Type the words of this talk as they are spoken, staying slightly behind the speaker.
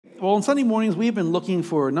well, on Sunday mornings, we've been looking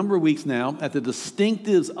for a number of weeks now at the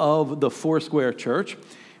distinctives of the Foursquare Church.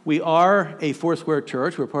 We are a Foursquare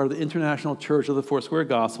Church. We're part of the International Church of the Foursquare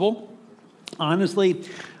Gospel. Honestly,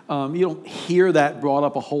 you don't hear that brought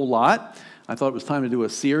up a whole lot. I thought it was time to do a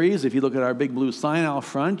series. If you look at our big blue sign out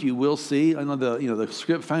front, you will see, under the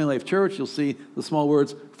script, Family Life Church, you'll see the small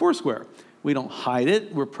words, Foursquare. We don't hide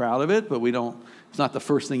it. We're proud of it, but it's not the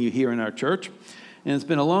first thing you hear in our church. And it's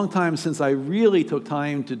been a long time since I really took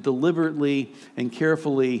time to deliberately and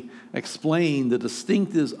carefully explain the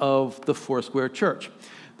distinctives of the Foursquare Church.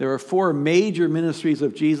 There are four major ministries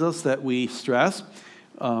of Jesus that we stress.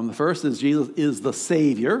 The first is Jesus is the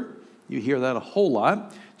Savior. You hear that a whole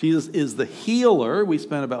lot. Jesus is the healer. We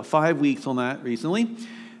spent about 5 weeks on that recently.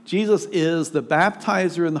 Jesus is the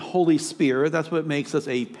baptizer in the Holy Spirit. That's what makes us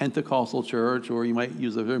a Pentecostal church, or you might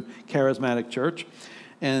use the term charismatic church.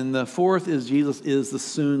 And the fourth is Jesus is the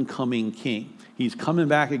soon-coming King. He's coming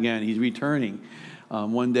back again. He's returning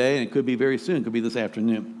one day, and it could be very soon. It could be this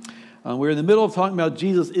afternoon. We're in the middle of talking about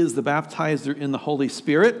Jesus is the baptizer in the Holy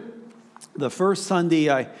Spirit. The first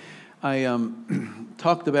Sunday, I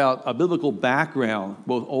talked about a biblical background,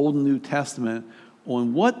 both Old and New Testament,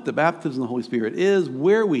 on what the baptism of the Holy Spirit is,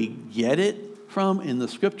 where we get it from in the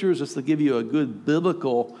Scriptures, just to give you a good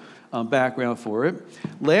biblical background for it.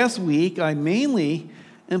 Last week, I mainly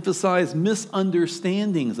emphasize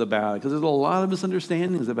misunderstandings about it, because there's a lot of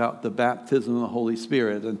misunderstandings about the baptism of the Holy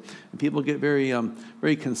Spirit, and people get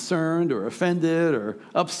very concerned or offended or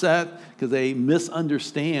upset because they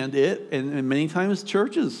misunderstand it, and many times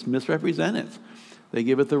churches misrepresent it. They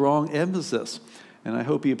give it the wrong emphasis. And I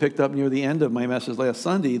hope you picked up near the end of my message last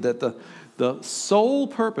Sunday that the sole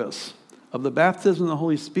purpose of the baptism of the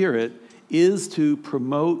Holy Spirit is to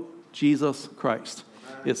promote Jesus Christ.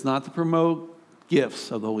 It's not to promote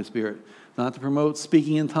gifts of the Holy Spirit, not to promote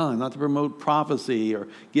speaking in tongues, not to promote prophecy or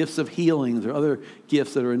gifts of healings or other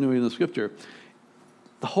gifts that are renewing in the Scripture.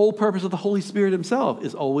 The whole purpose of the Holy Spirit himself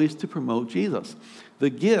is always to promote Jesus. The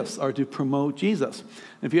gifts are to promote Jesus.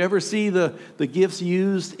 If you ever see the gifts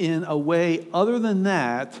used in a way other than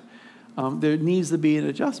that, there needs to be an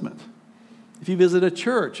adjustment. If you visit a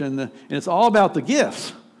church and it's all about the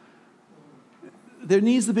gifts, there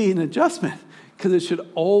needs to be an adjustment, because it should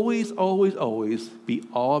always, always, always be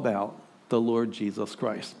all about the Lord Jesus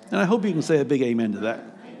Christ. And I hope you can say a big amen to that.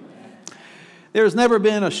 There's never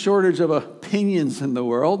been a shortage of opinions in the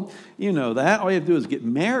world. You know that. All you have to do is get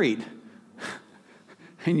married.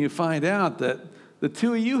 And you find out that the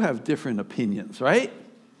two of you have different opinions, right?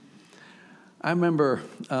 I remember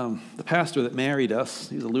the pastor that married us.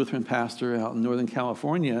 He was a Lutheran pastor out in Northern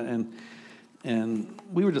California. And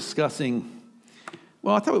we were discussing...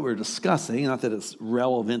 Well, I thought we were discussing, not that it's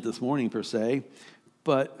relevant this morning per se,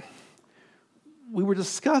 but we were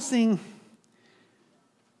discussing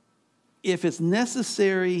if it's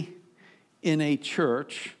necessary in a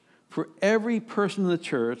church for every person in the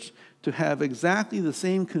church to have exactly the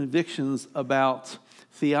same convictions about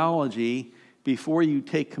theology before you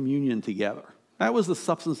take communion together. That was the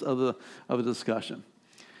substance of the discussion.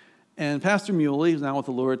 And Pastor Muley, who's now with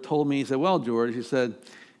the Lord, told me, he said, well, George, he said,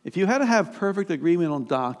 if you had to have perfect agreement on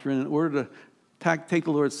doctrine in order to take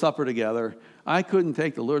the Lord's Supper together, I couldn't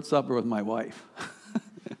take the Lord's Supper with my wife.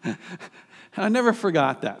 I never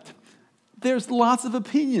forgot that. There's lots of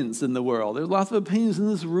opinions in the world. There's lots of opinions in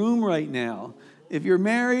this room right now. If you're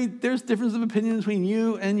married, there's difference of opinion between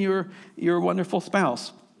you and your wonderful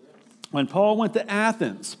spouse. When Paul went to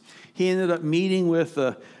Athens, he ended up meeting with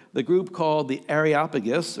the group called the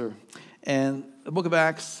Areopagus, and the book of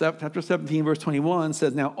Acts, chapter 17, verse 21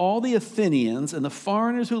 says, now all the Athenians and the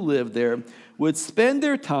foreigners who lived there would spend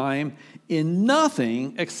their time in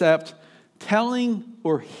nothing except telling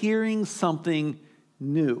or hearing something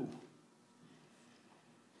new.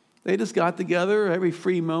 They just got together every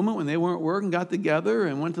free moment when they weren't working, got together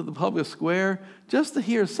and went to the public square just to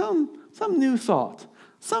hear some new thought,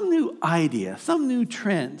 some new idea, some new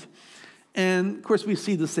trend. And, of course, we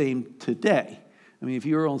see the same today. I mean, if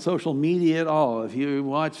you're on social media at all, if you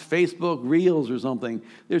watch Facebook Reels or something,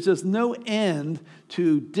 there's just no end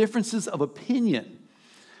to differences of opinion.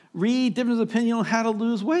 Read differences of opinion on how to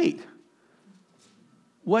lose weight.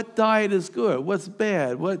 What diet is good? What's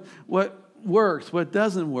bad? What works? What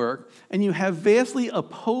doesn't work? And you have vastly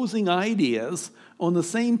opposing ideas on the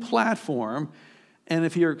same platform. And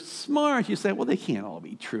if you're smart, you say, well, they can't all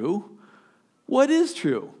be true. What is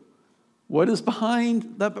true? What is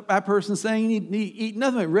behind that person saying you need to eat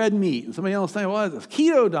nothing but red meat? And somebody else saying, well, it's a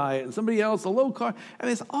keto diet. And somebody else, a low carb. I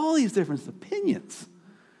mean, it's all these different opinions.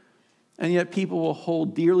 And yet people will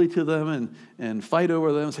hold dearly to them and fight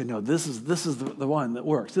over them and say, no, this is the one that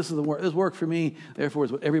works. This worked for me, therefore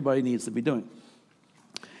it's what everybody needs to be doing.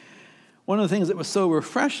 One of the things that was so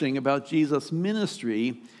refreshing about Jesus'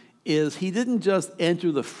 ministry is he didn't just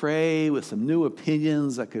enter the fray with some new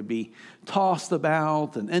opinions that could be tossed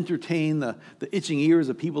about and entertain the itching ears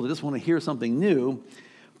of people that just want to hear something new.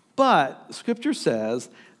 But Scripture says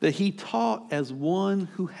that he taught as one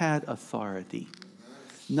who had authority,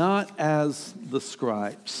 not as the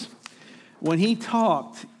scribes. When he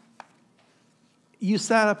talked, you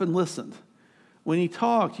sat up and listened. When he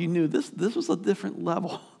talked, you knew this was a different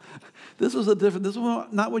level. This was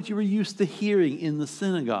not what you were used to hearing in the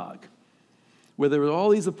synagogue, where there were all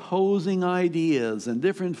these opposing ideas and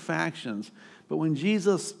different factions. But when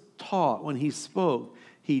Jesus taught, when he spoke,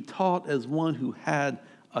 he taught as one who had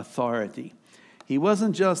authority. He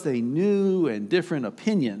wasn't just a new and different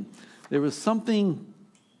opinion. There was something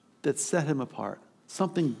that set him apart,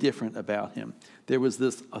 something different about him. There was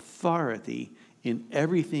this authority in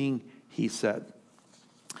everything he said.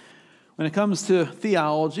 When it comes to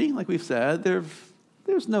theology, like we've said,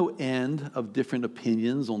 there's no end of different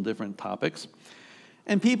opinions on different topics.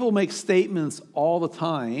 And people make statements all the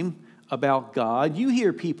time about God. You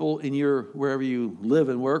hear people in wherever you live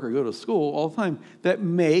and work or go to school all the time that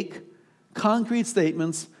make concrete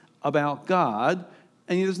statements about God,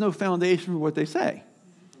 and there's no foundation for what they say.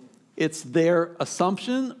 It's their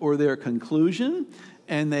assumption or their conclusion,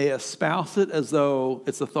 and they espouse it as though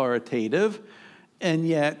it's authoritative, and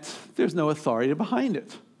yet there's no authority behind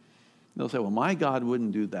it. They'll say, well, my God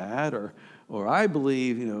wouldn't do that, or I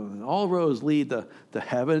believe, all roads lead to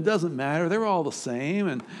heaven. It doesn't matter. They're all the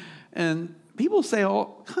same. And people say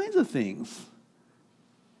all kinds of things,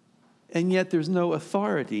 and yet there's no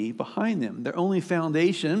authority behind them. Their only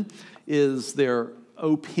foundation is their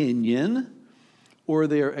opinion or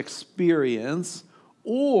their experience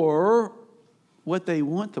or what they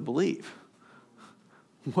want to believe.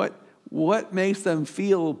 What makes them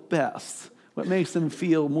feel best? What makes them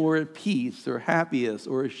feel more at peace or happiest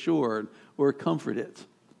or assured or comforted?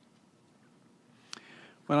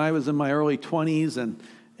 When I was in my early 20s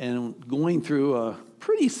and going through a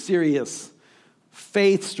pretty serious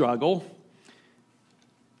faith struggle,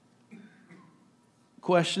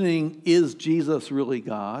 questioning, is Jesus really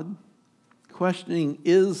God? Questioning,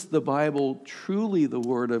 is the Bible truly the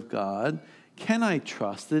Word of God? Can I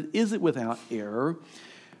trust it? Is it without error?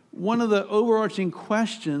 One of the overarching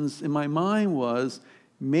questions in my mind was,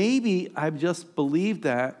 maybe I've just believed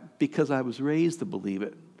that because I was raised to believe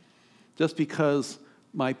it. Just because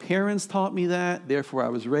my parents taught me that, therefore I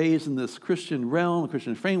was raised in this Christian realm,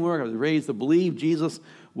 Christian framework. I was raised to believe Jesus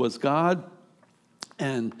was God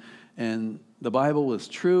and the Bible was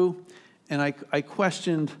true. And I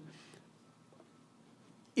questioned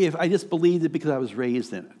if I just believed it because I was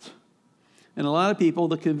raised in it. And a lot of people,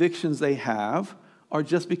 the convictions they have are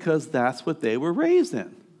just because that's what they were raised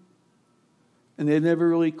in. And they never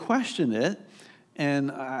really questioned it.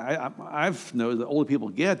 And I've noticed the older people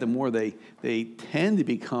get, the more they tend to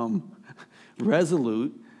become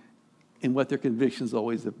resolute in what their convictions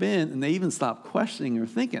always have been, and they even stop questioning or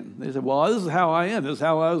thinking. They say, well, this is how I am. This is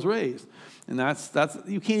how I was raised. And that's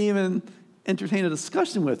you can't even entertain a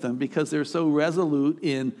discussion with them because they're so resolute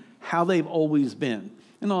in how they've always been.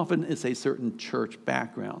 And often it's a certain church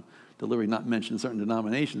background. Delivery not mention certain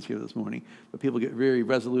denominations here this morning, but people get very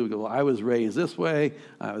resolute. Go, well, I was raised this way,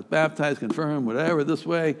 I was baptized, confirmed, whatever, this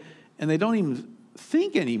way, and they don't even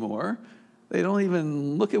think anymore. They don't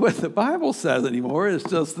even look at what the Bible says anymore. It's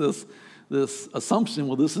just this assumption,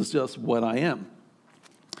 well, this is just what I am.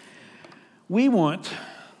 We want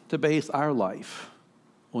to base our life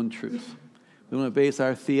on truth. We want to base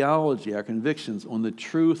our theology, our convictions on the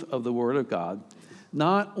truth of the Word of God,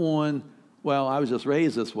 not on, well, I was just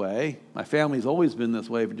raised this way. My family's always been this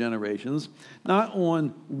way for generations. Not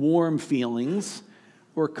on warm feelings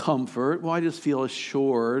or comfort. Well, I just feel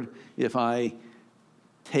assured if I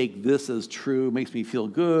take this as true. It makes me feel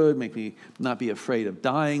good, make me not be afraid of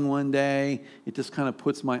dying one day. It just kind of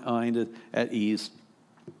puts my mind at ease.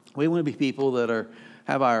 We want to be people that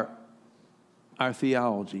have our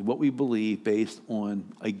theology, what we believe, based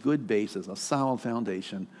on a good basis, a solid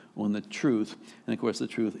foundation on the truth. And of course, the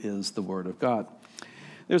truth is the Word of God.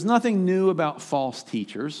 There's nothing new about false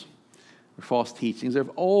teachers or false teachings. There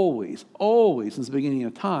have always, since the beginning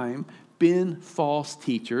of time, been false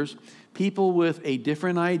teachers, people with a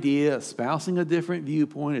different idea, espousing a different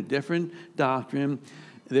viewpoint, a different doctrine.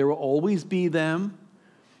 There will always be them.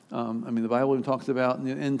 The Bible even talks about in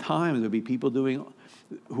the end times, there'll be people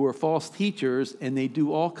who are false teachers, and they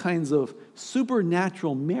do all kinds of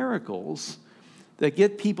supernatural miracles that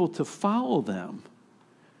get people to follow them.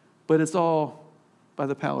 But it's all by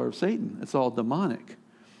the power of Satan. It's all demonic.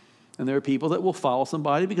 And there are people that will follow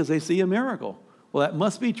somebody because they see a miracle. Well, that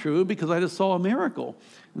must be true because I just saw a miracle.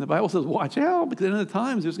 And the Bible says, watch out, because at the end of the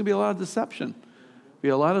times, there's going to be a lot of deception. There'll be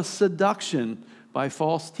a lot of seduction by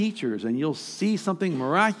false teachers, and you'll see something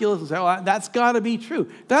miraculous and say, oh, that's got to be true.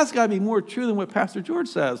 That's got to be more true than what Pastor George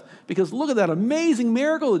says, because look at that amazing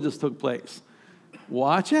miracle that just took place.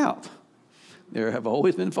 Watch out. There have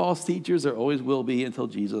always been false teachers. There always will be until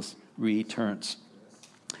Jesus returns.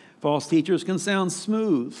 False teachers can sound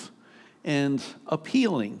smooth and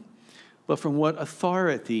appealing, but from what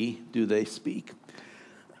authority do they speak?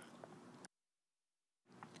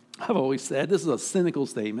 I've always said, this is a cynical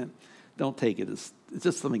statement. Don't take it as, it's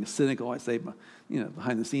just something cynical I say,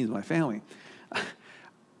 behind the scenes of my family.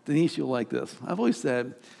 Denise, you'll like this. I've always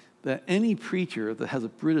said that any preacher that has a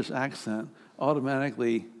British accent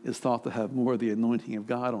automatically is thought to have more of the anointing of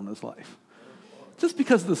God on his life. Just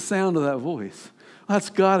because of the sound of that voice. Well,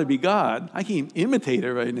 that's got to be God. I can't imitate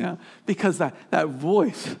it right now because that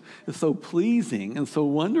voice is so pleasing and so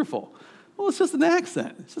wonderful. Well, it's just an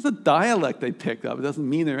accent. It's just a dialect they picked up. It doesn't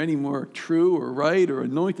mean they're any more true or right or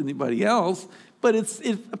anointed than anybody else, but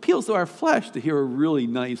it appeals to our flesh to hear a really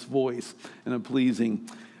nice voice and a pleasing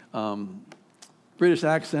British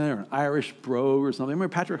accent or an Irish brogue or something.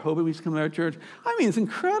 Remember Patrick Hoban used to come to our church? I mean, it's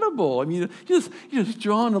incredible. I mean, you're just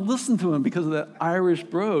drawn to listen to him because of that Irish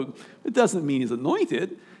brogue. It doesn't mean he's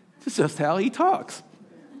anointed. It's just how he talks.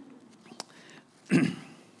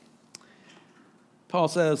 Paul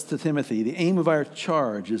says to Timothy, the aim of our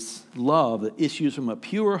charge is love that issues from a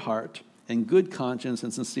pure heart and good conscience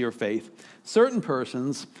and sincere faith. Certain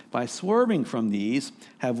persons, by swerving from these,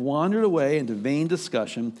 have wandered away into vain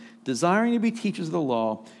discussion, desiring to be teachers of the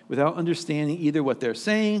law without understanding either what they're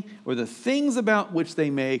saying or the things about which they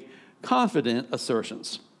make confident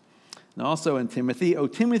assertions. And also in Timothy, O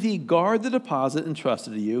Timothy, guard the deposit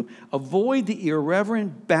entrusted to you. Avoid the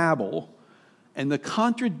irreverent babble and the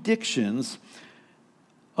contradictions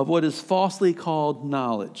of what is falsely called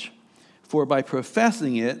knowledge. For by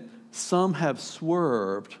professing it, some have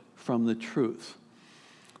swerved from the truth.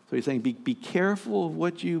 So he's saying, be careful of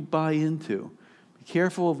what you buy into. Be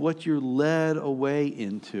careful of what you're led away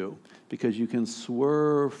into, because you can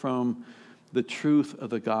swerve from the truth of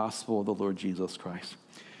the gospel of the Lord Jesus Christ.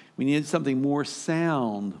 We need something more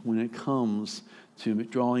sound when it comes to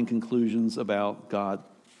drawing conclusions about God.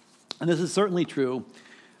 And this is certainly true,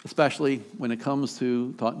 especially when it comes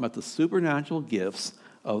to talking about the supernatural gifts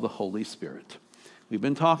of the Holy Spirit. We've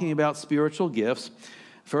been talking about spiritual gifts.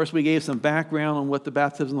 First, we gave some background on what the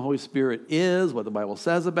baptism of the Holy Spirit is, what the Bible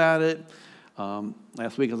says about it.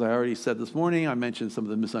 Last week, as I already said this morning, I mentioned some of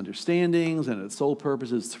the misunderstandings, and its sole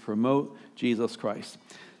purpose is to promote Jesus Christ.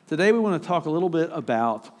 Today, we want to talk a little bit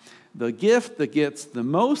about the gift that gets the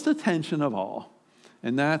most attention of all,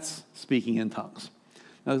 and that's speaking in tongues.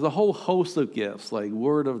 Now, there's a whole host of gifts, like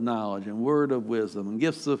word of knowledge and word of wisdom and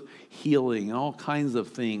gifts of healing and all kinds of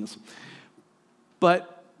things.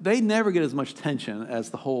 But they never get as much attention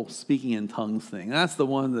as the whole speaking in tongues thing. That's the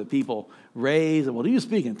one that people raise. And, well, do you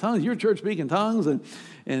speak in tongues? Your church speak in tongues? And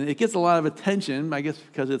it gets a lot of attention, I guess,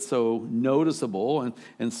 because it's so noticeable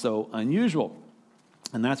and so unusual.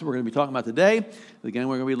 And that's what we're going to be talking about today. Again,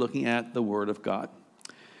 we're going to be looking at the Word of God.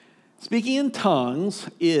 Speaking in tongues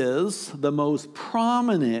is the most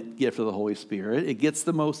prominent gift of the Holy Spirit. It gets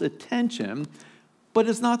the most attention, but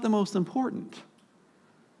it's not the most important.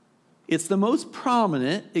 It's the most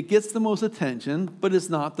prominent, it gets the most attention, but it's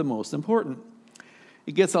not the most important.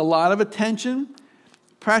 It gets a lot of attention.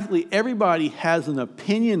 Practically everybody has an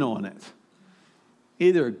opinion on it.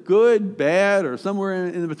 Either good, bad, or somewhere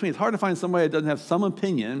in between. It's hard to find somebody that doesn't have some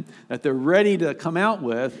opinion that they're ready to come out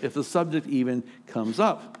with if the subject even comes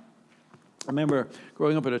up. I remember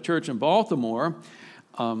growing up at a church in Baltimore,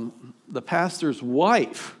 the pastor's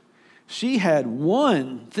wife, she had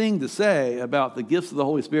one thing to say about the gifts of the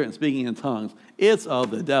Holy Spirit and speaking in tongues. It's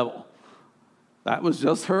of the devil. That was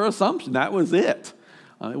just her assumption. That was it.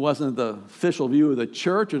 It wasn't the official view of the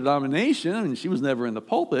church or denomination. I mean, she was never in the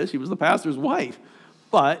pulpit. She was the pastor's wife.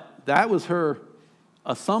 But that was her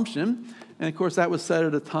assumption. And, of course, that was said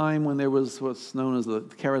at a time when there was what's known as the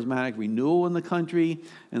charismatic renewal in the country.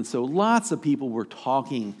 And so lots of people were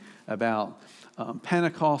talking about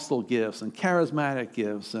Pentecostal gifts and charismatic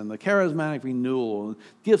gifts and the charismatic renewal and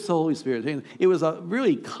gifts of the Holy Spirit. It was a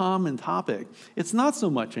really common topic. It's not so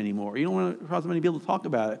much anymore. You don't want to cause many people to talk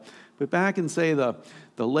about it. But back in, say, the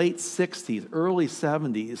late 60s, early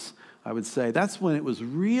 70s, I would say. That's when it was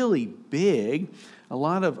really big. A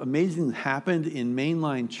lot of amazing things happened in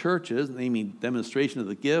mainline churches, namely demonstration of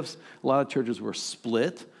the gifts. A lot of churches were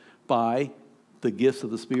split by the gifts of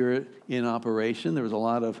the Spirit in operation. There was a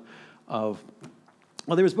lot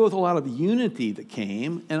there was both a lot of unity that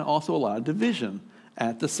came and also a lot of division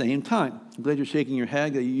at the same time. I'm glad you're shaking your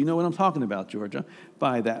head. You know what I'm talking about, Georgia,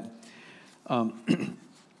 by that.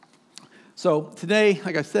 So today,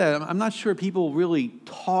 like I said, I'm not sure people really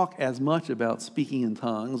talk as much about speaking in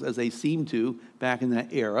tongues as they seemed to back in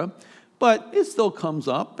that era, but it still comes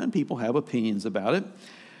up and people have opinions about it.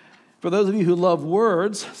 For those of you who love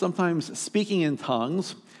words, sometimes speaking in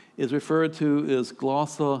tongues is referred to as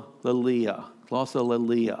glossolalia,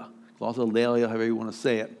 however you want to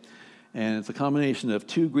say it. And it's a combination of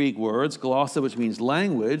two Greek words, glossa, which means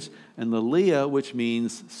language, and lalia, which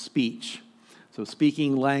means speech. So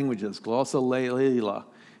speaking languages, glossolalia,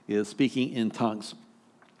 is speaking in tongues.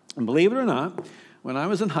 And believe it or not, when I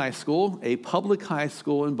was in high school, a public high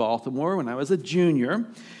school in Baltimore, when I was a junior,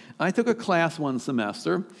 I took a class one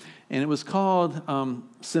semester, and it was called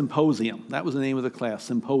Symposium. That was the name of the class,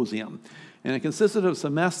 Symposium. And it consisted of a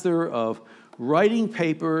semester of writing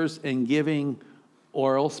papers and giving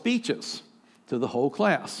oral speeches to the whole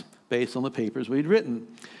class based on the papers we'd written.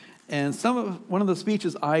 And one of the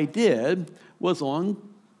speeches I did was on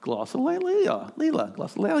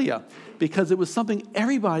glossolalia, because it was something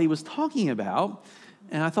everybody was talking about.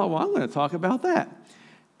 And I thought, well, I'm going to talk about that.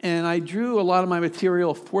 And I drew a lot of my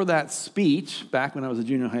material for that speech back when I was a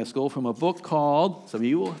junior in high school from a book called, some of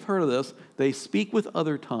you will have heard of this, They Speak with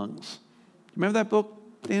Other Tongues. Remember that book,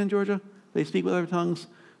 Dan and Georgia? They Speak with Other Tongues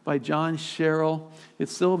by John Sherrill.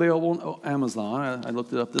 It's still available on Amazon. I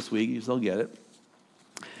looked it up this week. You still get it.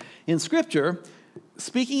 In Scripture,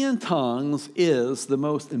 speaking in tongues is the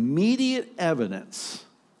most immediate evidence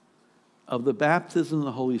of the baptism of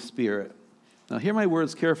the Holy Spirit. Now, hear my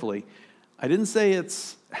words carefully. I didn't say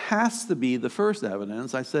it has to be the first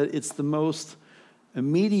evidence. I said it's the most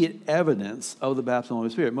immediate evidence of the baptism of the Holy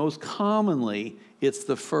Spirit. Most commonly, it's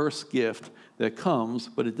the first gift that comes,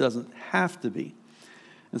 but it doesn't have to be.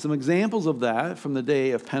 And some examples of that from the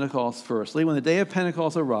day of Pentecost, firstly. When the day of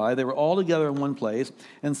Pentecost arrived, they were all together in one place,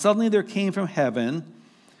 and suddenly there came from heaven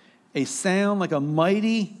a sound like a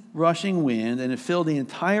mighty rushing wind, and it filled the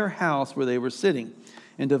entire house where they were sitting.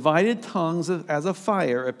 And divided tongues as a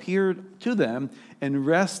fire appeared to them and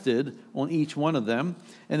rested on each one of them.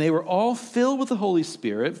 And they were all filled with the Holy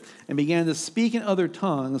Spirit and began to speak in other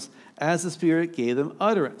tongues as the Spirit gave them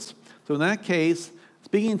utterance. So in that case,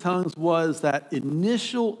 speaking in tongues was that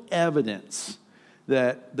initial evidence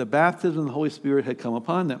that the baptism of the Holy Spirit had come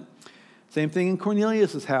upon them. Same thing in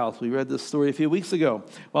Cornelius' house. We read this story a few weeks ago.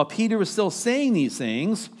 While Peter was still saying these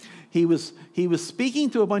things, he was speaking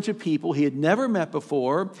to a bunch of people he had never met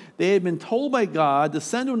before. They had been told by God to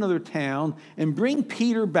send to another town and bring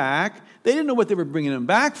Peter back. They didn't know what they were bringing him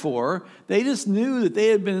back for. They just knew that they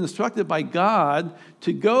had been instructed by God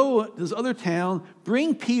to go to this other town,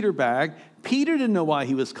 bring Peter back. Peter didn't know why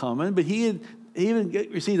he was coming, but he even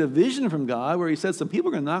received a vision from God where he said, some people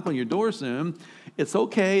are going to knock on your door soon. It's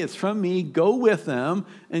okay. It's from me. Go with them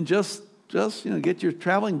and just get your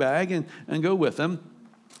traveling bag and go with them.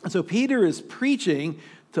 And so Peter is preaching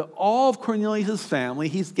to all of Cornelius' family.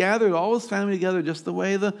 He's gathered all his family together just the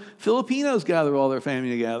way the Filipinos gather all their family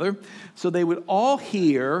together. So they would all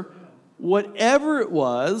hear whatever it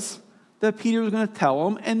was that Peter was going to tell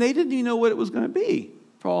them, and they didn't even know what it was going to be.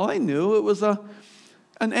 For all I knew, it was an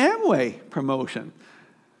Amway promotion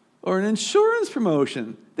or an insurance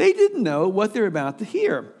promotion. They didn't know what they're about to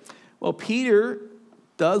hear. Well, Peter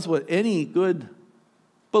does what any good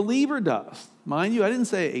believer does. Mind you, I didn't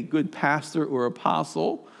say a good pastor or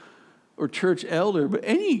apostle or church elder, but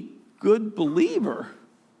any good believer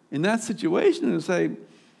in that situation would say,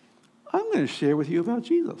 I'm going to share with you about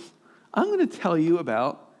Jesus. I'm going to tell you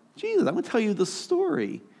about Jesus. I'm going to tell you the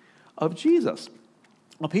story of Jesus.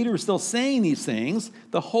 While Peter was still saying these things,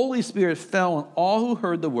 the Holy Spirit fell on all who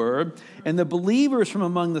heard the word, and the believers from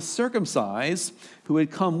among the circumcised who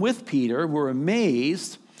had come with Peter were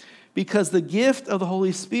amazed because the gift of the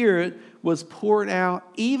Holy Spirit was poured out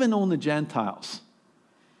even on the Gentiles.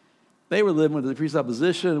 They were living with the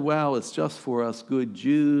presupposition, well, it's just for us good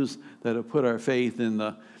Jews that have put our faith in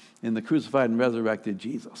the crucified and resurrected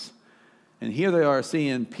Jesus. And here they are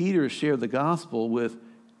seeing Peter share the gospel with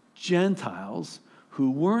Gentiles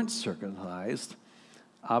who weren't circumcised,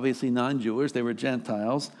 obviously non-Jewish, they were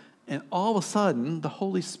Gentiles, and all of a sudden, the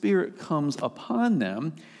Holy Spirit comes upon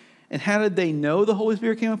them. And how did they know the Holy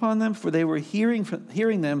Spirit came upon them? For they were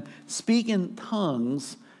hearing them speak in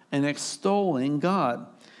tongues and extolling God.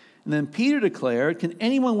 And then Peter declared, can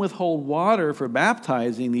anyone withhold water for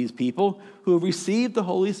baptizing these people who have received the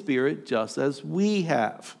Holy Spirit just as we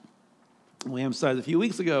have? We emphasized a few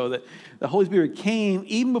weeks ago that the Holy Spirit came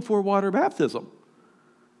even before water baptism.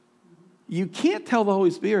 You can't tell the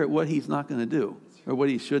Holy Spirit what he's not going to do or what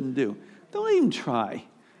he shouldn't do. Don't even try.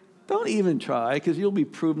 Don't even try, because you'll be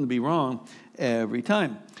proven to be wrong every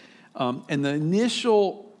time. And the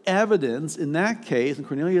initial evidence in that case, in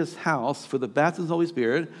Cornelius' house, for the baptism of the Holy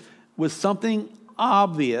Spirit was something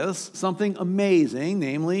obvious, something amazing,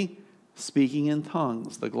 namely speaking in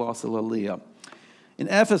tongues, the glossolalia. In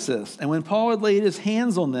Ephesus, and when Paul had laid his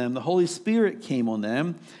hands on them, the Holy Spirit came on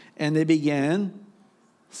them, and they began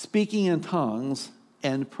speaking in tongues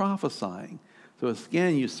and prophesying. So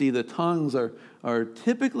again, you see the tongues are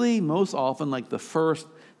typically, most often, like the first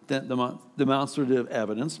demonstrative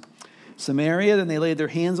evidence. Samaria, then they laid their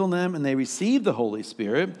hands on them, and they received the Holy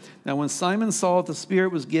Spirit. Now, when Simon saw that the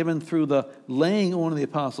Spirit was given through the laying on of the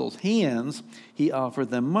apostles' hands, he offered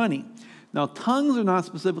them money. Now, tongues are not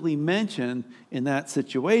specifically mentioned in that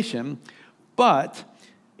situation, but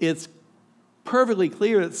it's perfectly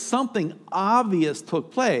clear that something obvious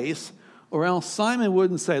took place, or else Simon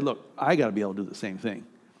wouldn't say, look, I got to be able to do the same thing.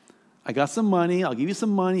 I got some money. I'll give you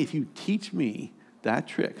some money if you teach me that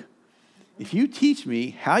trick. If you teach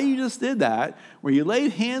me how you just did that, where you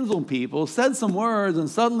laid hands on people, said some words, and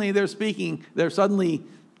suddenly they're speaking,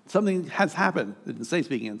 something has happened. It didn't say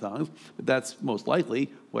speaking in tongues, but that's most likely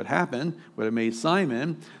what happened, what amazed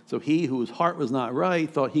Simon. So he, whose heart was not right,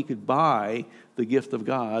 thought he could buy the gift of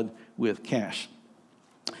God with cash.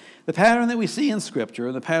 The pattern that we see in Scripture,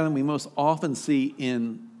 and the pattern we most often see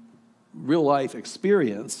in real-life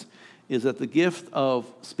experience, is that the gift of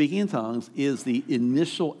speaking in tongues is the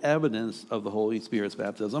initial evidence of the Holy Spirit's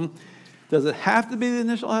baptism. Does it have to be the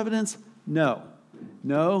initial evidence? No.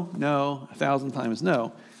 No, 1,000 times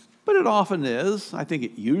no. But it often is. I think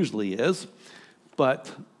it usually is.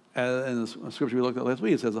 But in the scripture we looked at last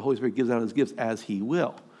week, it says the Holy Spirit gives out his gifts as he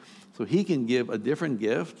will. So he can give a different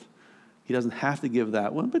gift. He doesn't have to give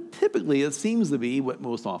that one, but typically it seems to be what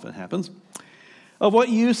most often happens. Of what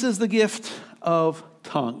use is the gift of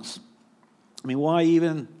tongues? I mean, why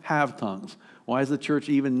even have tongues? Why does the church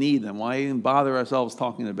even need them? Why even bother ourselves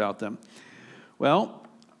talking about them? Well,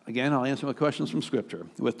 again, I'll answer my questions from Scripture.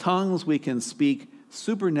 With tongues, we can speak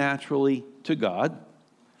supernaturally to God.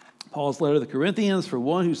 Paul's letter to the Corinthians, for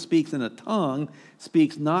one who speaks in a tongue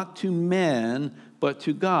speaks not to men, but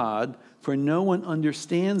to God, for no one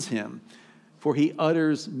understands him, for he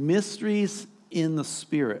utters mysteries in the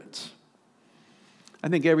Spirit. I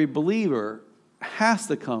think every believer has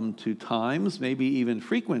to come to times, maybe even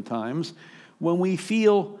frequent times, when we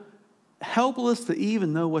feel helpless to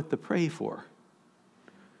even know what to pray for.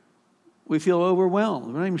 We feel overwhelmed.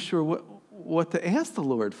 We're not even sure what to ask the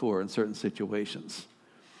Lord for in certain situations.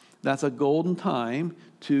 That's a golden time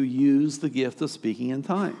to use the gift of speaking in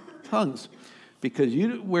tongues. Because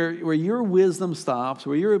where your wisdom stops,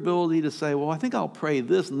 where your ability to say, well, I think I'll pray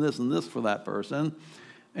this and this and this for that person,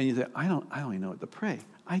 and you say, I don't even know what to pray.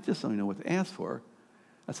 I just don't even know what to ask for.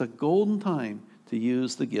 That's a golden time to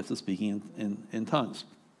use the gift of speaking in tongues.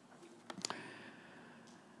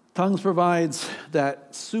 Tongues provides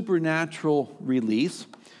that supernatural release,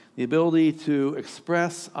 the ability to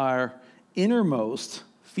express our innermost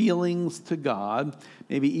feelings to God,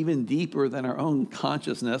 maybe even deeper than our own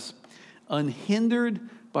consciousness, unhindered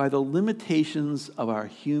by the limitations of our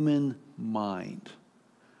human mind.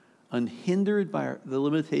 Unhindered by the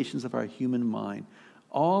limitations of our human mind.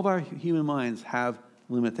 All of our human minds have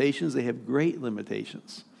limitations. They have great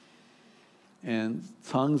limitations. And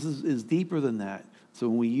tongues is deeper than that. So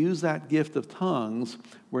when we use that gift of tongues,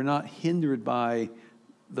 we're not hindered by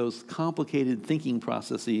those complicated thinking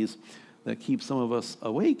processes that keep some of us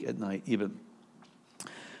awake at night even.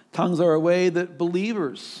 Tongues are a way that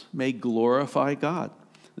believers may glorify God.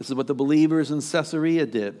 This is what the believers in Caesarea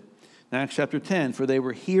did. In Acts chapter 10, for they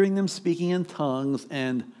were hearing them speaking in tongues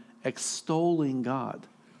and extolling God.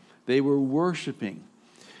 They were worshiping.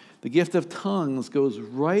 The gift of tongues goes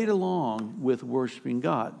right along with worshiping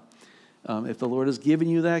God. If the Lord has given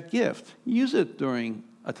you that gift, use it during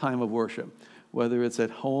a time of worship, whether it's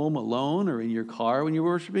at home alone or in your car when you're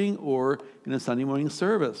worshiping or in a Sunday morning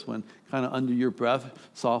service when kind of under your breath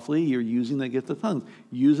softly you're using the gift of tongues.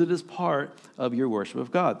 Use it as part of your worship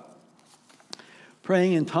of God.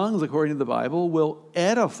 Praying in tongues, according to the Bible, will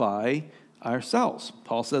edify ourselves.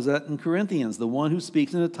 Paul says that in Corinthians. The one who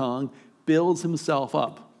speaks in a tongue builds himself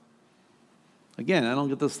up. Again, I don't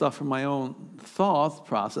get this stuff from my own thought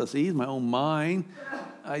processes, my own mind.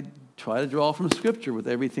 I try to draw from Scripture with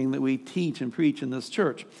everything that we teach and preach in this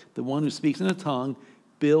church. The one who speaks in a tongue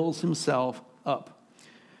builds himself up.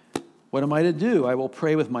 What am I to do? I will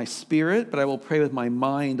pray with my spirit, but I will pray with my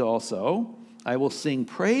mind also. I will sing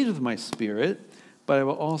praise with my spirit, but I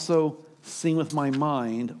will also sing with my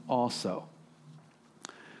mind also.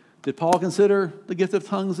 Did Paul consider the gift of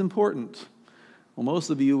tongues important? Well, most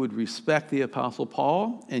of you would respect the Apostle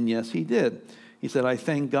Paul, and yes, he did. He said, I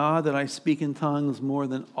thank God that I speak in tongues more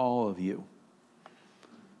than all of you.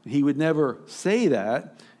 He would never say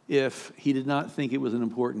that if he did not think it was an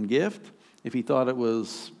important gift, if he thought it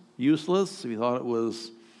was useless, if he thought it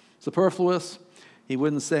was superfluous. He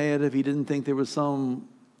wouldn't say it if he didn't think there was some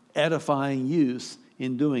edifying use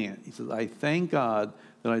in doing it. He says, I thank God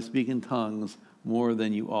that I speak in tongues more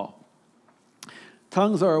than you all.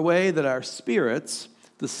 Tongues are a way that our spirits,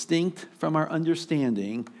 distinct from our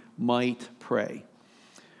understanding, might pray.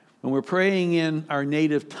 When we're praying in our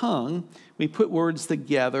native tongue, we put words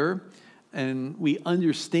together and we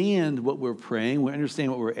understand what we're praying, we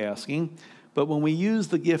understand what we're asking. But when we use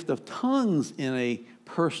the gift of tongues in a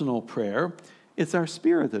personal prayer, it's our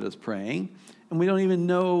spirit that is praying, and we don't even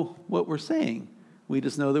know what we're saying. We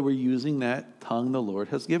just know that we're using that tongue the Lord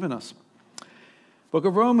has given us. Book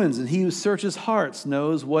of Romans, and he who searches hearts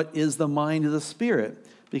knows what is the mind of the Spirit,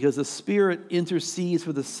 because the Spirit intercedes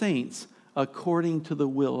for the saints according to the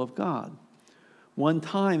will of God. One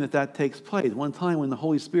time that takes place, one time when the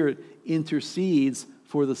Holy Spirit intercedes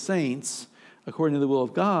for the saints according to the will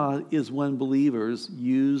of God, is when believers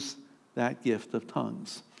use that gift of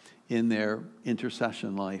tongues in their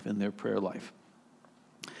intercession life, in their prayer life.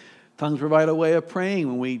 Tongues provide a way of praying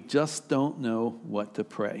when we just don't know what to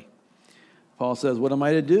pray. Paul says, what am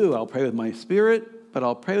I to do? I'll pray with my spirit, but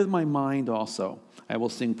I'll pray with my mind also. I will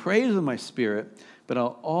sing praise with my spirit, but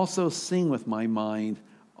I'll also sing with my mind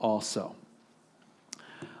also.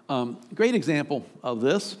 Great example of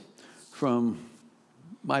this from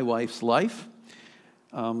my wife's life.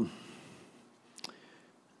 My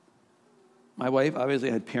wife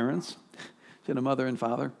obviously had parents. She had a mother and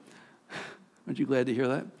father. Aren't you glad to hear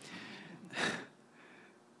that?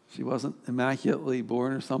 She wasn't immaculately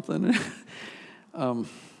born or something.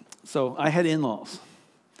 So I had in-laws.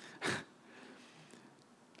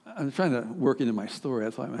 I'm trying to work into my story.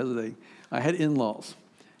 That's why I'm hesitating. I had in-laws.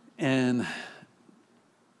 And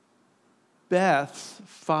Beth's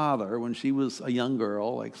father, when she was a young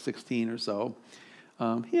girl, like 16 or so,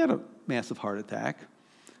 he had a massive heart attack.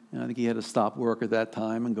 And I think he had to stop work at that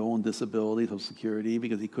time and go on disability, Social Security,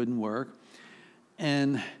 because he couldn't work.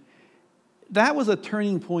 And that was a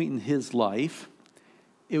turning point in his life.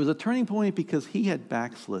 It was a turning point because he had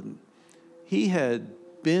backslidden. He had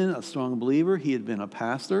been a strong believer. He had been a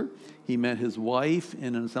pastor. He met his wife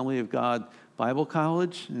in an Assembly of God Bible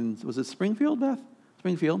college. And was it Springfield, Beth?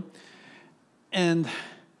 Springfield. And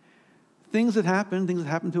things had happened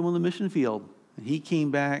to him on the mission field. And he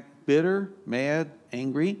came back bitter, mad,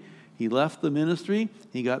 angry. He left the ministry.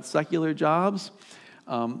 He got secular jobs.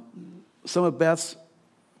 Some of Beth's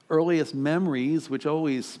earliest memories, which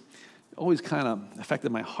always kind of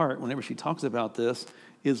affected my heart whenever she talks about this,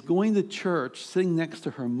 is going to church, sitting next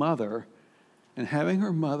to her mother, and having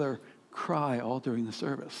her mother cry all during the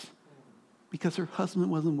service because her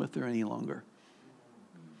husband wasn't with her any longer.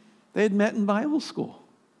 They had met in Bible school.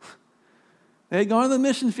 They had gone to the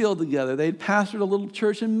mission field together. They had pastored a little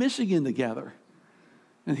church in Michigan together.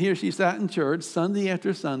 And here she sat in church Sunday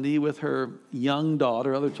after Sunday with her young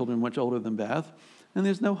daughter, other children much older than Beth, and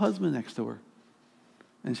there's no husband next to her.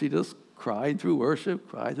 And she just cried through worship,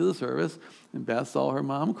 cried through the service, and Beth saw her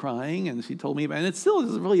mom crying, and she told me about it. And it still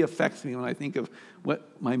really affects me when I think of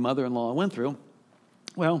what my mother-in-law went through.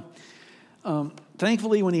 Well,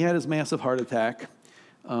 thankfully, when he had his massive heart attack,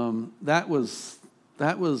 that was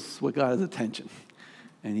what got his attention.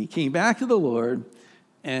 And he came back to the Lord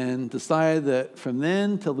and decided that from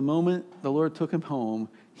then till the moment the Lord took him home,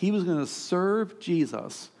 he was going to serve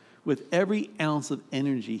Jesus with every ounce of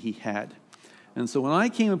energy he had. And so when I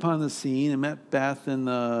came upon the scene and met Beth in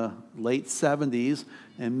the late 70s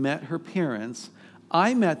and met her parents,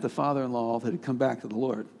 I met the father-in-law that had come back to the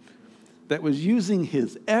Lord, that was using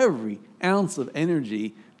his every ounce of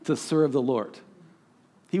energy to serve the Lord.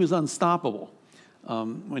 He was unstoppable.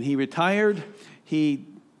 When he retired, he'd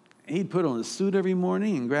put on his suit every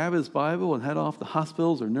morning and grab his Bible and head off to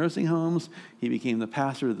hospitals or nursing homes. He became the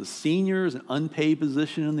pastor of the seniors, an unpaid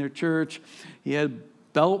position in their church. He had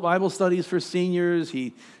Bible studies for seniors.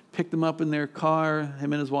 He picked them up in their car,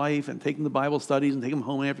 him and his wife, and take them to Bible studies and take them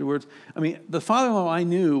home afterwards. I mean, the father-in-law I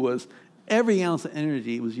knew was every ounce of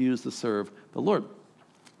energy was used to serve the Lord.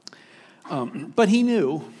 But he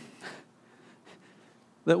knew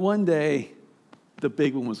that one day the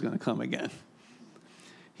big one was going to come again.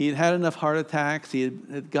 He had had enough heart attacks. He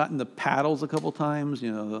had gotten the paddles a couple times, the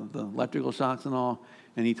electrical shocks and all.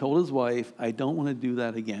 And he told his wife, I don't want to do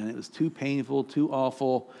that again. It was too painful, too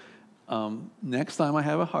awful. Next time I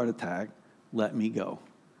have a heart attack, let me go.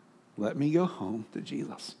 Let me go home to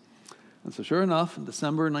Jesus. And so sure enough, in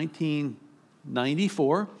December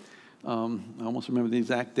 1994, I almost remember the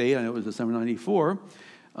exact date. I know it was December 94,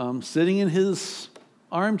 sitting in his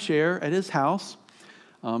armchair at his house.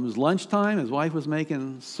 It was lunchtime. His wife was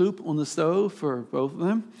making soup on the stove for both of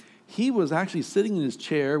them. He was actually sitting in his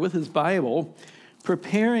chair with his Bible,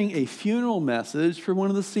 preparing a funeral message for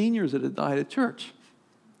one of the seniors that had died at church.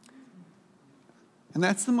 And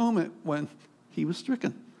that's the moment when he was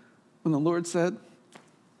stricken, when the Lord said,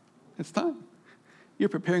 it's time. You're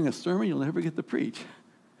preparing a sermon you'll never get to preach.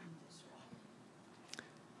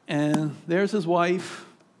 And there's his wife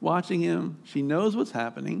watching him. She knows what's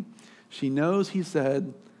happening. She knows he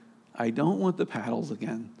said, I don't want the paddles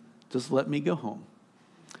again. Just let me go home.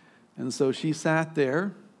 And so she sat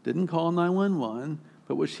there, didn't call 911,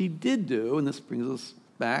 but what she did do, and this brings us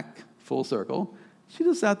back full circle, she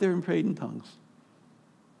just sat there and prayed in tongues.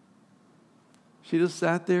 She just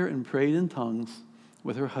sat there and prayed in tongues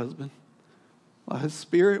with her husband while his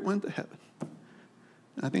spirit went to heaven.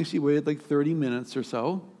 And I think she waited like 30 minutes or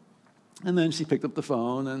so. And then she picked up the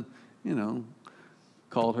phone and,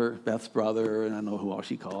 called her Beth's brother, and I don't know who else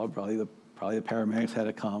she called. Probably the paramedics had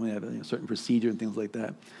to come. They had a certain procedure and things like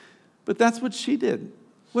that. But that's what she did.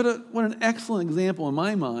 What an excellent example in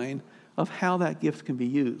my mind of how that gift can be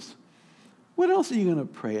used. What else are you going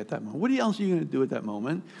to pray at that moment? What else are you going to do at that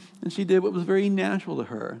moment? And she did what was very natural to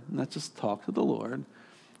her, and that's just talk to the Lord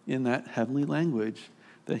in that heavenly language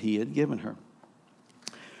that he had given her.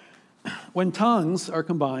 When tongues are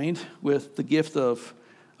combined with the gift of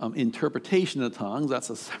interpretation of tongues, that's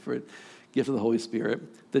a separate gift of the Holy Spirit,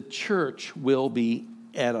 the church will be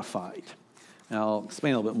edified. And I'll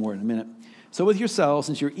explain a little bit more in a minute. So with yourselves,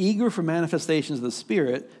 since you're eager for manifestations of the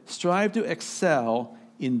Spirit, strive to excel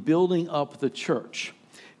in building up the church.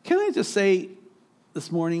 Can I just say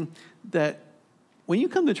this morning that when you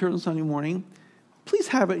come to church on Sunday morning, please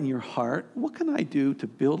have it in your heart, what can I do to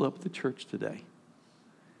build up the church today?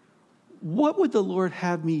 What would the Lord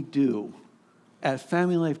have me do at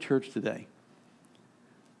Family Life Church today?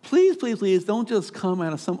 Please, please, please don't just come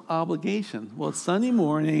out of some obligation. Well, it's Sunday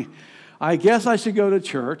morning. I guess I should go to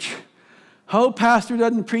church. Hope pastor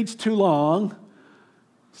doesn't preach too long.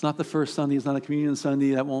 It's not the first Sunday. It's not a communion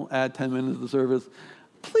Sunday. That won't add 10 minutes to the service.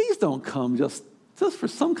 Please don't come just for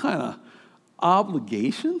some kind of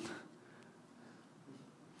obligation.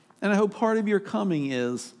 And I hope part of your coming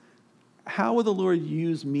is, how will the Lord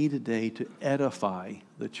use me today to edify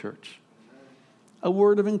the church? A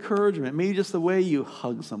word of encouragement, maybe just the way you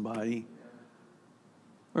hug somebody.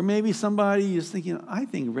 Or maybe somebody is thinking, I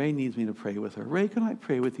think Ray needs me to pray with her. Ray, can I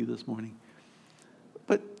pray with you this morning?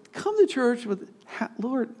 But come to church with,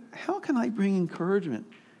 Lord, how can I bring encouragement?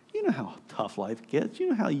 You know how tough life gets. You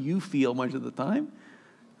know how you feel much of the time.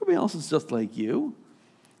 Everybody else is just like you.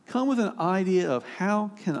 Come with an idea of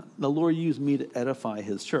how can the Lord use me to edify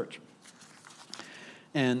his church.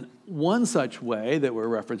 And one such way that we're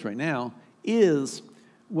referenced right now is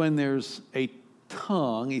when there's a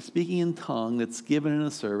speaking in tongue that's given in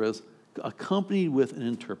a service, accompanied with an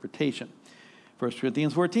interpretation. 1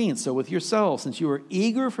 Corinthians 14, so with yourselves, since you are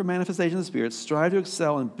eager for manifestation of the Spirit, strive to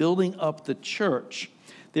excel in building up the church.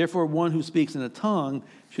 Therefore, one who speaks in a tongue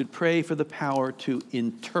should pray for the power to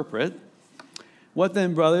interpret. What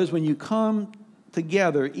then, brothers, when you come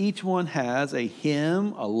together, each one has a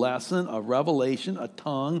hymn, a lesson, a revelation, a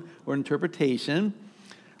tongue, or interpretation.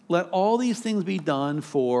 Let all these things be done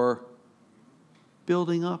for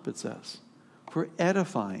building up, it says, for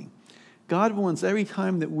edifying. God wants every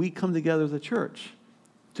time that we come together as a church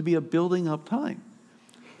to be a building up time.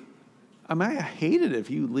 I mean, I hate it if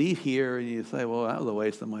you leave here and you say, well, that was a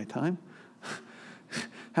waste of my time.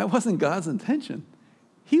 That wasn't God's intention.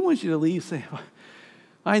 He wants you to leave saying,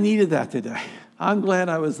 I needed that today. I'm glad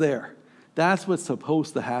I was there. That's what's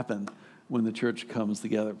supposed to happen when the church comes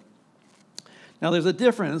together. Now, there's a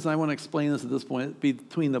difference, and I want to explain this at this point,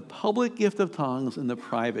 between the public gift of tongues and the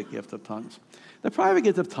private gift of tongues. The private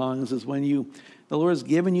gift of tongues is when the Lord has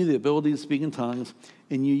given you the ability to speak in tongues,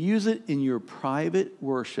 and you use it in your private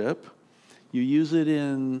worship. You use it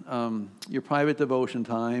in your private devotion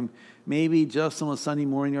time, maybe just on a Sunday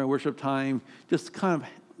morning or worship time, just kind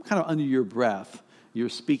of under your breath. You're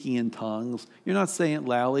speaking in tongues. You're not saying it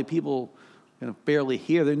loudly. People barely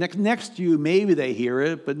hear. They're next to you, maybe they hear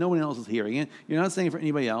it, but no one else is hearing it. You're not saying it for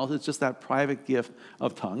anybody else. It's just that private gift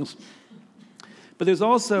of tongues. But there's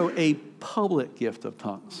also a public gift of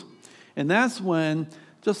tongues. And that's when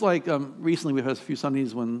Just like recently we've had a few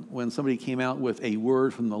Sundays when somebody came out with a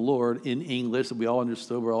word from the Lord in English that we all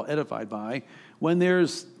understood, we're all edified by, when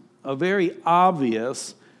there's a very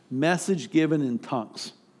obvious message given in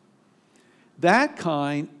tongues. That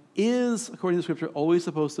kind is, according to Scripture, always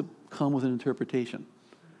supposed to come with an interpretation.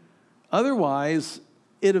 Otherwise,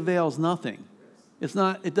 it avails nothing.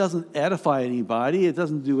 It doesn't edify anybody. It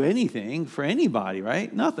doesn't do anything for anybody,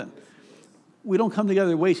 right? Nothing. We don't come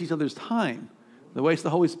together to waste each other's time. To waste the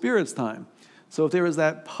Holy Spirit's time. So if there is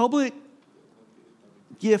that public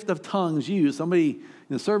gift of tongues used, somebody in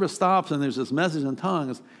the service stops and there's this message in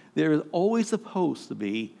tongues, there is always supposed to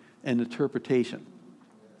be an interpretation,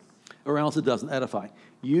 or else it doesn't edify.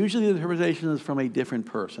 Usually the interpretation is from a different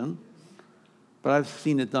person, but I've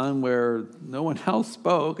seen it done where no one else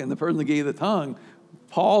spoke and the person that gave the tongue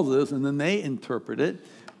pauses and then they interpret it.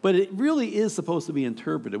 But it really is supposed to be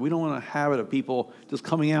interpreted. We don't want a habit of people just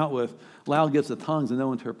coming out with loud gifts of tongues and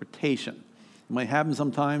no interpretation. It might happen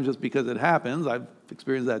sometimes just because it happens. I've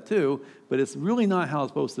experienced that too. But it's really not how it's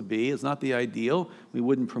supposed to be. It's not the ideal. We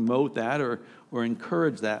wouldn't promote that or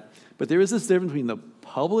encourage that. But there is this difference between the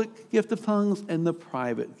public gift of tongues and the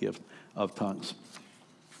private gift of tongues.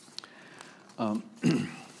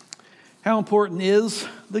 How important is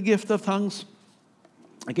the gift of tongues?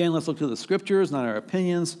 Again, let's look to the Scriptures, not our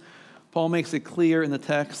opinions. Paul makes it clear in the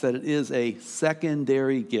text that it is a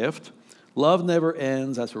secondary gift. Love never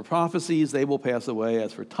ends. As for prophecies, they will pass away.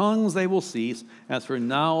 As for tongues, they will cease. As for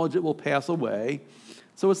knowledge, it will pass away.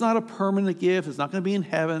 So it's not a permanent gift. It's not going to be in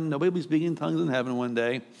heaven. Nobody will be speaking in tongues in heaven one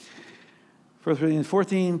day. 1 Corinthians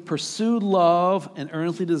 14, pursue love and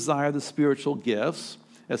earnestly desire the spiritual gifts,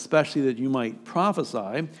 especially that you might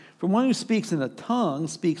prophesy. For one who speaks in a tongue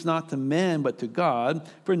speaks not to men, but to God,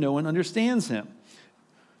 for no one understands him.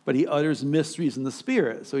 But he utters mysteries in the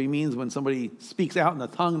Spirit. So he means when somebody speaks out in a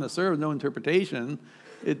tongue in the service, no interpretation,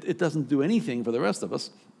 it doesn't do anything for the rest of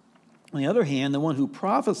us. On the other hand, the one who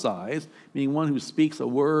prophesies, meaning one who speaks a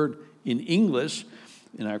word in English,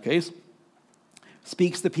 in our case,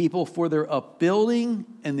 speaks to people for their upbuilding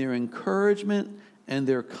and their encouragement and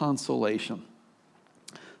their consolation.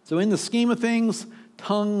 So in the scheme of things,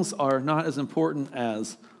 tongues are not as important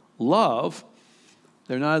as love.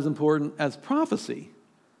 They're not as important as prophecy.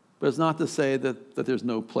 But it's not to say that there's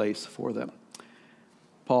no place for them.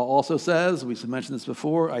 Paul also says, we mentioned this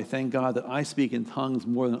before, I thank God that I speak in tongues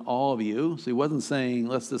more than all of you. So he wasn't saying,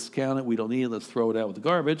 let's discount it, we don't need it, let's throw it out with the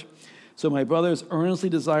garbage. So my brothers earnestly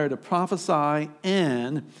desire to prophesy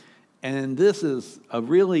and this is a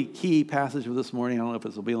really key passage for this morning, I don't know if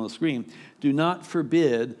this will be on the screen, do not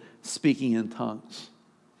forbid speaking in tongues.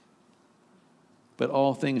 But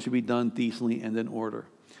all things should be done decently and in order.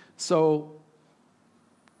 So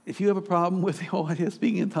if you have a problem with the whole idea of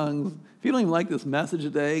speaking in tongues, if you don't even like this message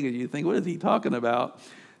today because you think, what is he talking about?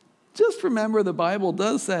 Just remember the Bible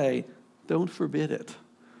does say, don't forbid it.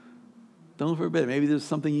 Don't forbid it. Maybe there's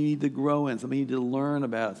something you need to grow in, something you need to learn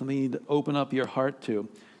about, something you need to open up your heart to.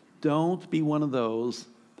 Don't be one of those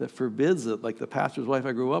that forbids it, like the pastor's wife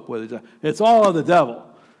I grew up with. It's all of the devil.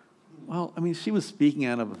 Well, I mean, she was speaking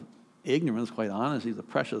out of ignorance, quite honest. She's a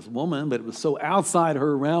precious woman, but it was so outside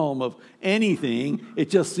her realm of anything, it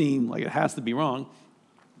just seemed like it has to be wrong.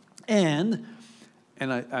 And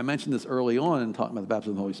I mentioned this early on in talking about the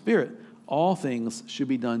baptism of the Holy Spirit, all things should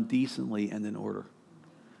be done decently and in order.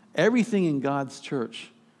 Everything in God's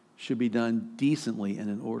church should be done decently and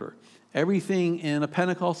in order. Everything in a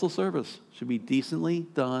Pentecostal service should be decently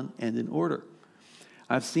done and in order.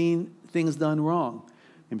 I've seen things done wrong.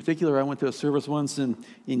 In particular, I went to a service once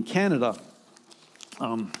in Canada.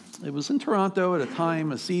 It was in Toronto at a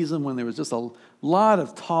time, a season when there was just a lot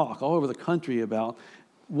of talk all over the country about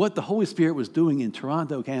what the Holy Spirit was doing in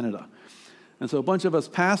Toronto, Canada. And so a bunch of us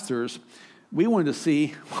pastors, we wanted to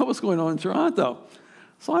see what was going on in Toronto.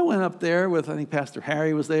 So I went up there with, I think Pastor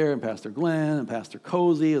Harry was there, and Pastor Glenn, and Pastor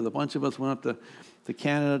Cozy, and a bunch of us went up to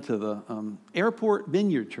Canada to the Airport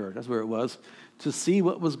Vineyard Church, that's where it was, to see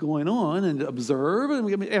what was going on and observe.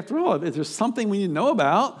 And after all, if there's something we need to know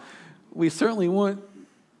about, we certainly want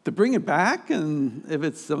to bring it back. And if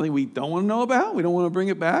it's something we don't want to know about, we don't want to bring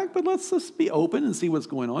it back. But let's just be open and see what's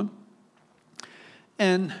going on.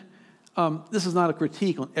 And this is not a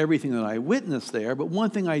critique on everything that I witnessed there, but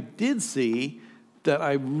one thing I did see that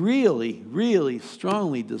I really, really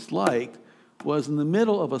strongly disliked was in the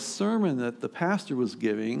middle of a sermon that the pastor was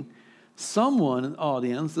giving, someone in the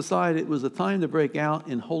audience decided it was a time to break out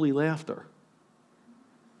in holy laughter.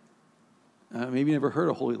 Maybe you never heard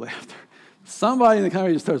of holy laughter. Somebody in the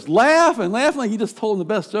congregation starts laughing like he just told them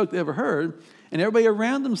the best joke they ever heard, and everybody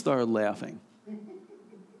around them started laughing.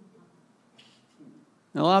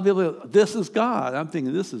 And a lot of people go, this is God. I'm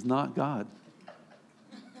thinking, this is not God.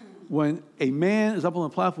 When a man is up on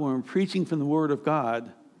the platform preaching from the Word of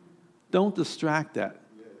God, don't distract that.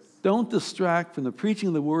 Yes. Don't distract from the preaching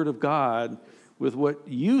of the Word of God with what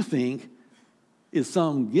you think is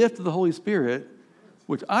some gift of the Holy Spirit,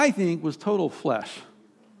 which I think was total flesh.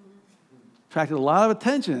 Attracted a lot of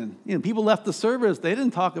attention. You know, people left the service. They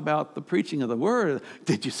didn't talk about the preaching of the Word.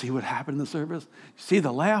 Did you see what happened in the service? You see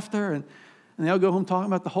the laughter? And they'll go home talking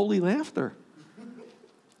about the holy laughter.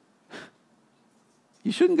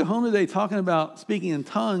 You shouldn't go home today talking about speaking in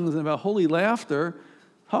tongues and about holy laughter.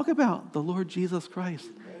 Talk about the Lord Jesus Christ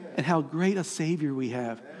and how great a Savior we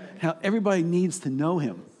have, and how everybody needs to know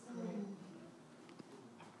Him.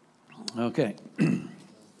 Okay.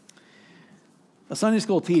 A Sunday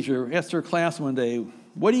school teacher asked her class one day,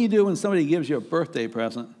 what do you do when somebody gives you a birthday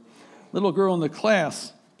present? Little girl in the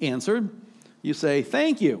class answered, you say,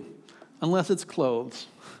 thank you, unless it's clothes.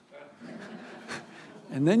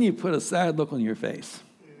 And then you put a sad look on your face.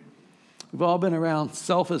 We've all been around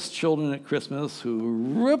selfish children at Christmas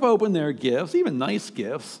who rip open their gifts, even nice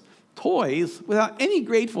gifts, toys, without any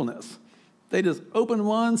gratefulness. They just open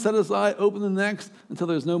one, set aside, open the next, until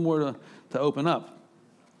there's no more to open up.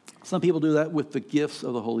 Some people do that with the gifts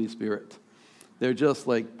of the Holy Spirit. They're just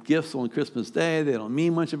like gifts on Christmas Day. They don't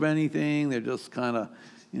mean much of anything. They're just kind of,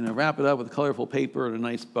 wrap it up with colorful paper and a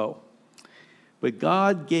nice bow. But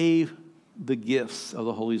God gave the gifts of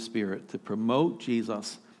the Holy Spirit to promote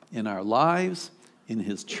Jesus in our lives, in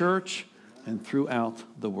His church, and throughout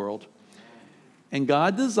the world. And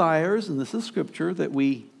God desires, and this is Scripture, that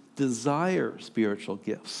we desire spiritual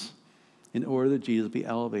gifts in order that Jesus be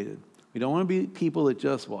elevated. We don't want to be people that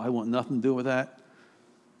just, I want nothing to do with that.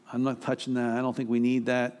 I'm not touching that. I don't think we need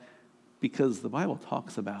that. Because the Bible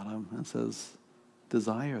talks about them and says,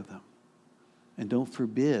 desire them. And don't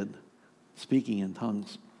forbid speaking in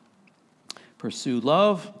tongues. Pursue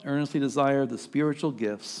love, earnestly desire the spiritual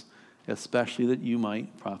gifts, especially that you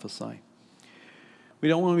might prophesy. We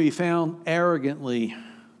don't want to be found arrogantly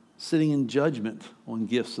sitting in judgment on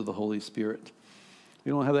gifts of the Holy Spirit.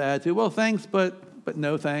 We don't have the attitude, well, thanks, but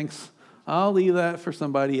no thanks. I'll leave that for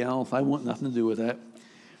somebody else. I want nothing to do with that.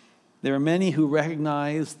 There are many who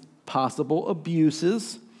recognize possible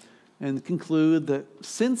abuses and conclude that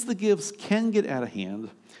since the gifts can get out of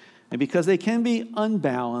hand, and because they can be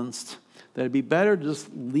unbalanced, that it'd be better to just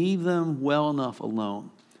leave them well enough alone.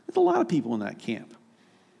 There's a lot of people in that camp.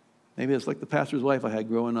 Maybe it's like the pastor's wife I had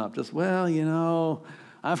growing up. Just,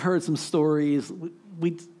 I've heard some stories.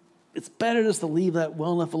 It's better just to leave that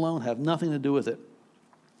well enough alone, have nothing to do with it.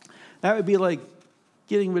 That would be like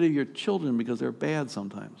getting rid of your children because they're bad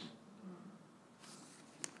sometimes.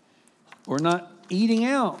 Or not eating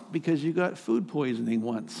out because you got food poisoning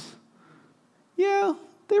once. Yeah,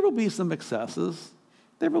 there will be some excesses.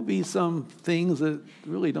 There will be some things that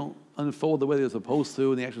really don't unfold the way they're supposed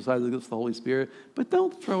to in the exercise against the Holy Spirit. But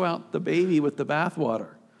don't throw out the baby with the bathwater.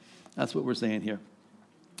 That's what we're saying here.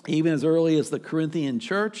 Even as early as the Corinthian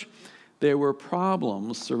church, there were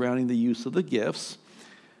problems surrounding the use of the gifts.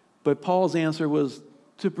 But Paul's answer was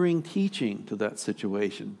to bring teaching to that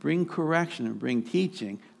situation. Bring correction and bring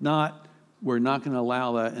teaching. Not, we're not going to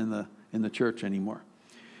allow that in the church anymore.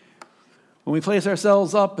 When we place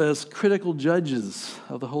ourselves up as critical judges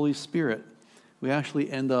of the Holy Spirit, we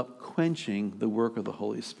actually end up quenching the work of the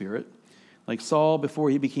Holy Spirit. Like Saul, before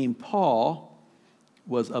he became Paul,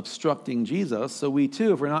 was obstructing Jesus. So we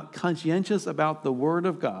too, if we're not conscientious about the Word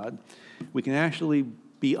of God, we can actually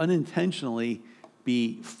be unintentionally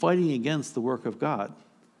fighting against the work of God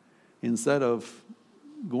instead of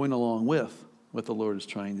going along with what the Lord is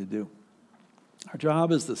trying to do. Our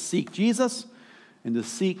job is to seek Jesus and to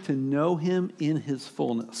seek to know Him in His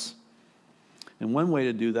fullness. And one way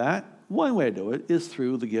to do it is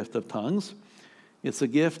through the gift of tongues. It's a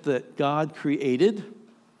gift that God created.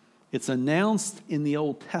 It's announced in the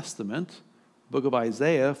Old Testament, book of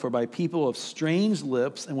Isaiah, for by people of strange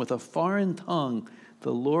lips and with a foreign tongue,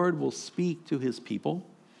 the Lord will speak to His people.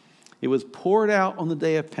 It was poured out on the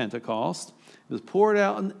day of Pentecost. It was poured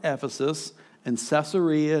out in Ephesus and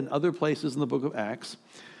Caesarea and other places in the book of Acts.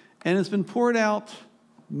 And it's been poured out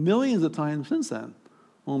millions of times since then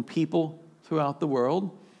on people throughout the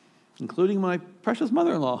world, including my precious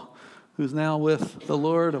mother-in-law, who's now with the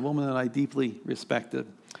Lord, a woman that I deeply respected.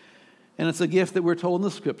 And it's a gift that we're told in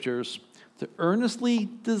the Scriptures to earnestly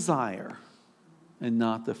desire and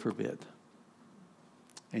not to forbid.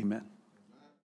 Amen.